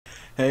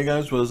Hey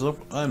guys, what is up?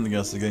 I'm the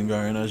guest of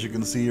Gengar, and as you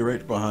can see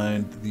right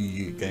behind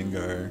the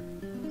Gengar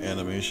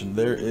animation,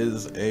 there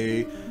is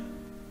a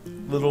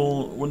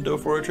little window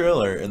for a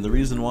trailer, and the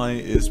reason why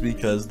is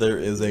because there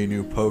is a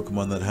new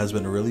Pokemon that has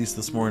been released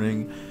this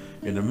morning,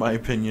 and in my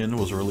opinion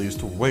was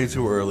released way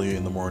too early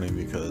in the morning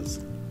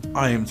because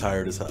I am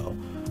tired as hell.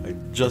 I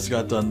just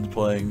got done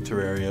playing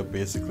Terraria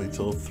basically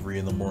till 3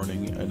 in the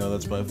morning. I know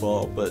that's my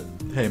fault, but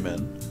hey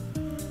man,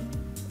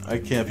 I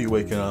can't be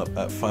waking up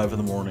at 5 in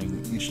the morning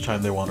each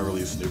time they want to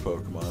release a new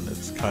Pokemon.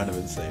 It's kind of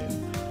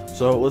insane.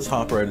 So let's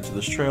hop right into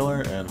this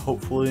trailer and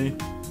hopefully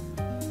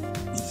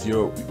see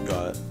what we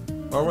got.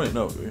 Oh wait,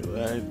 no,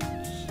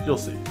 you'll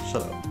see.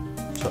 Shut up.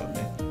 Shut up,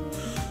 man.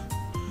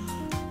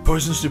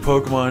 Poisonous new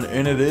Pokemon,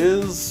 and it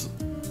is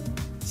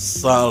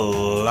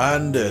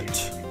Salandit.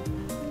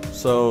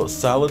 So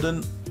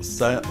Salandit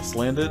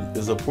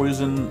is a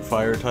poison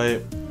fire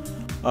type.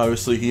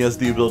 Obviously he has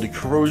the ability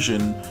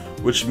Corrosion,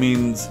 which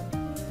means,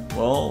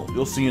 well,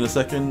 you'll see in a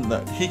second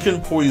that he can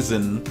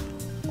poison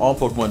all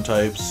Pokemon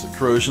types.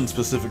 Corrosion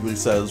specifically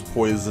says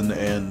poison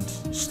and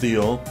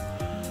steel.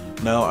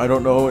 Now, I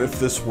don't know if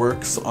this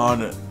works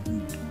on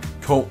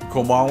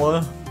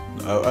Komala.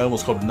 I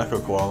almost called it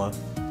Neko Koala.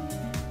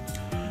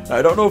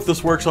 I don't know if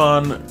this works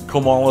on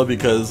Komala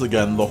because,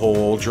 again, the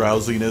whole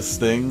drowsiness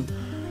thing.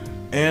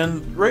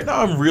 And right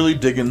now I'm really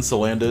digging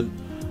Salandit.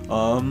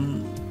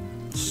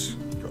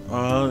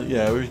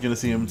 Yeah, we're gonna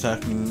see him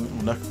attacking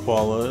Neko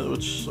Koala,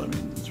 which, I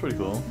mean, it's pretty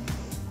cool.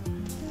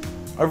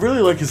 I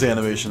really like his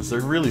animations,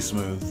 they're really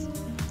smooth.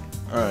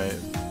 Alright.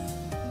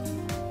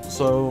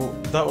 So,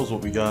 that was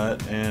what we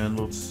got, and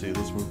let's see,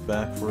 let's move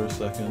back for a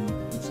second.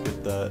 Let's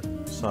get that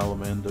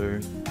salamander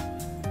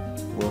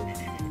look.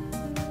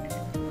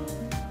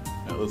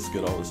 Yeah, let's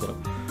get all this up.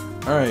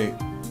 Alright,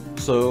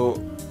 so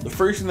the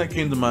first thing that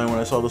came to mind when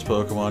I saw this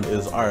Pokemon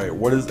is, alright,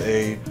 what is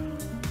a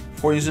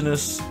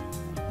poisonous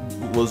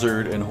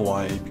lizard in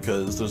Hawaii?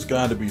 Because there's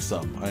gotta be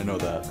some, I know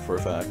that for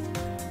a fact.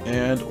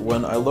 And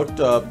when I looked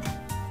up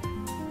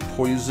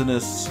Hawaii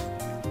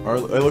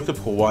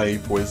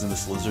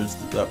poisonous lizards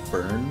that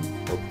burn,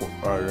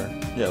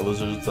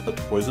 lizards that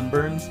poison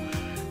burns,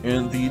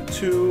 and the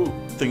two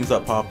things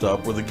that popped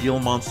up were the Gila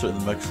monster and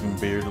the Mexican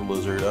bearded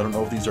lizard. I don't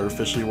know if these are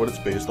officially what it's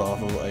based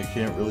off of. I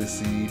can't really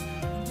see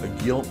a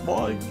Gila,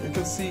 well, I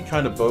can see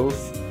kind of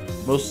both,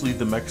 mostly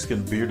the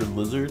Mexican bearded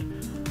lizard,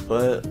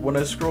 but when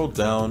I scrolled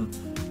down,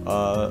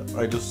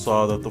 I just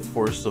saw that the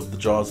force of the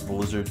jaws of the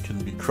lizard can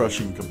be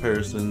crushing in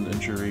comparison,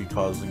 injury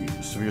causing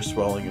severe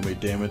swelling and may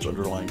damage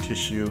underlying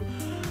tissue,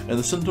 and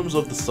the symptoms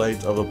of the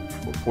sight of a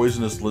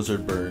poisonous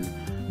lizard burn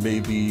may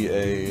be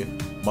a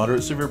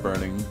moderate severe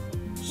burning,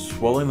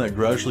 swelling that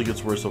gradually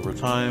gets worse over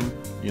time,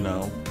 you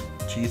know,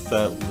 teeth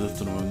that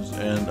lift and wounds,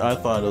 and I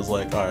thought, I was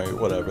like, alright,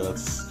 whatever,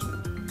 it's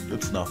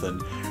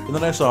nothing. And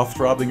then I saw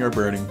throbbing or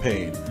burning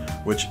pain,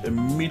 which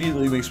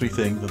immediately makes me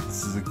think that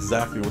this is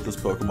exactly what this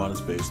Pokemon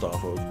is based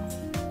off of.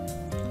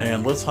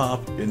 And let's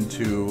hop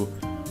into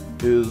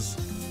his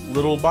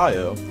little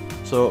bio.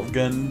 So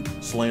again,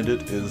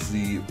 Salandit is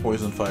the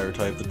poison fire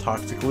type, the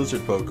toxic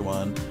lizard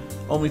Pokemon,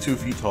 only 2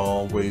 feet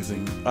tall,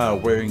 weighing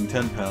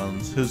 10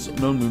 pounds. His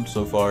known move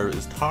so far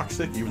is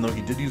toxic, even though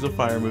he did use a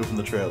fire move in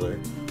the trailer.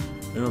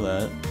 You know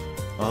that.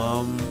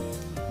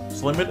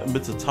 Salandit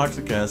emits a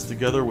toxic gas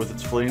together with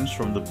its flames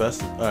from the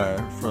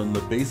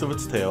base of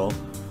its tail.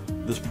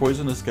 This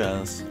poisonous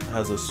gas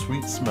has a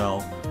sweet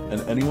smell,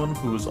 and anyone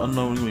who is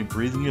unknowingly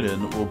breathing it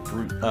in will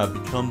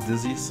become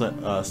dizzy.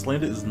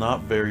 Salandit is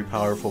not very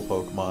powerful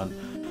Pokemon,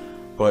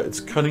 but its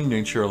cunning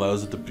nature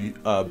allows it to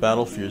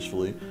battle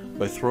fiercely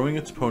by throwing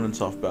its opponents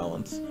off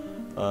balance.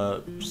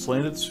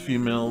 Salandit's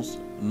females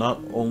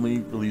not only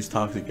release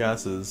toxic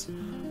gases,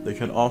 they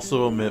can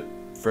also emit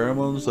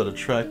pheromones that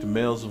attract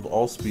males of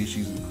all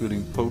species,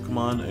 including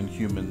Pokemon and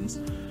humans.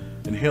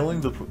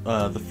 Inhaling the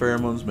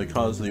pheromones may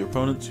cause the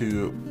opponent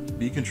to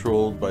be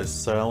controlled by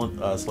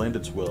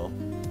Salandit's will.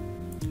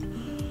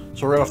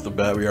 So right off the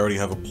bat, we already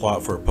have a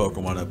plot for a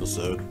Pokemon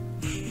episode.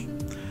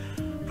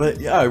 But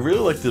yeah, I really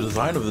like the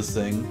design of this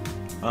thing.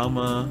 I'm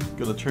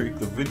gonna take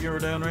the video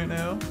down right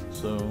now,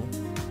 so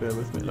bear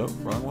with me. Nope,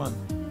 wrong one.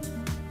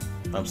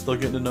 I'm still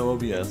getting to know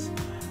OBS.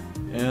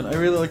 And I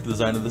really like the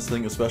design of this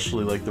thing,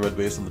 especially like the red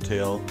base on the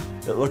tail.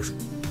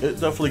 It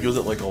definitely gives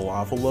it like a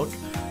lava look.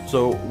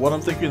 So what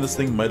I'm thinking this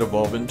thing might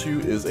evolve into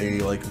is a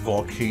like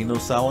volcano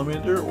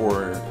salamander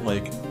or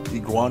like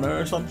iguana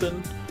or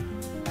something.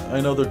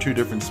 I know they're 2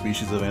 different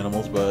species of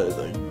animals, but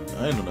I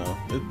don't know.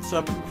 It's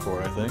happened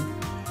before, I think.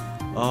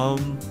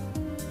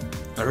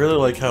 I really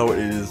like how it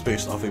is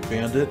based off a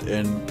bandit,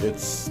 and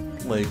its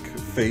like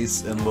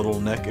face and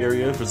little neck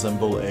area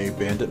resemble a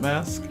bandit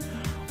mask,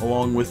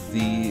 along with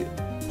the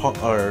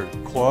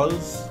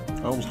claws.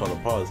 I almost called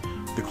them paws.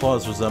 The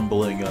claws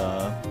resembling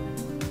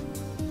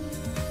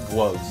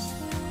gloves.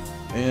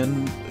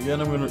 And again,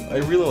 I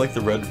really like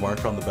the red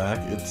mark on the back.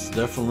 It's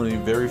definitely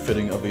very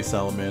fitting of a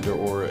salamander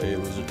or a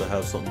lizard to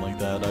have something like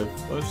that.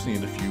 I've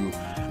seen a few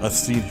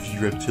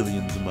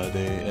reptilians in my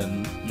day,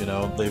 and you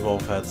know, they've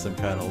all had some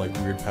kind of like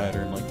weird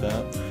pattern like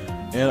that.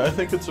 And I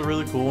think it's a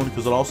really cool one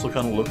because it also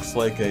kind of looks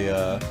like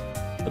a,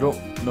 I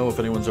don't know if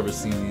anyone's ever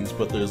seen these,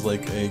 but there's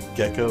like a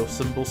gecko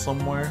symbol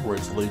somewhere where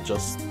it's really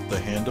just the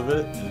hand of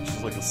it, and it's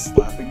just like a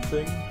slapping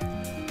thing.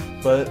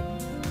 But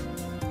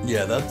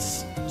yeah,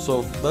 that's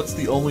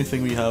the only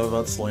thing we have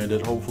about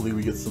Slanted. Hopefully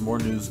we get some more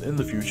news in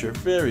the future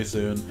very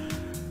soon.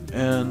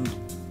 And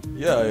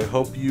yeah, I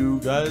hope you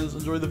guys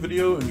enjoyed the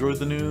video, enjoyed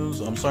the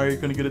news. I'm sorry I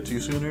couldn't get it to you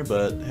sooner,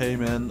 but hey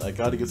man, I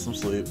gotta get some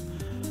sleep.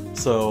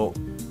 So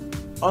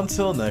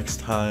until next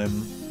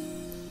time,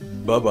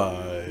 bye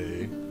bye.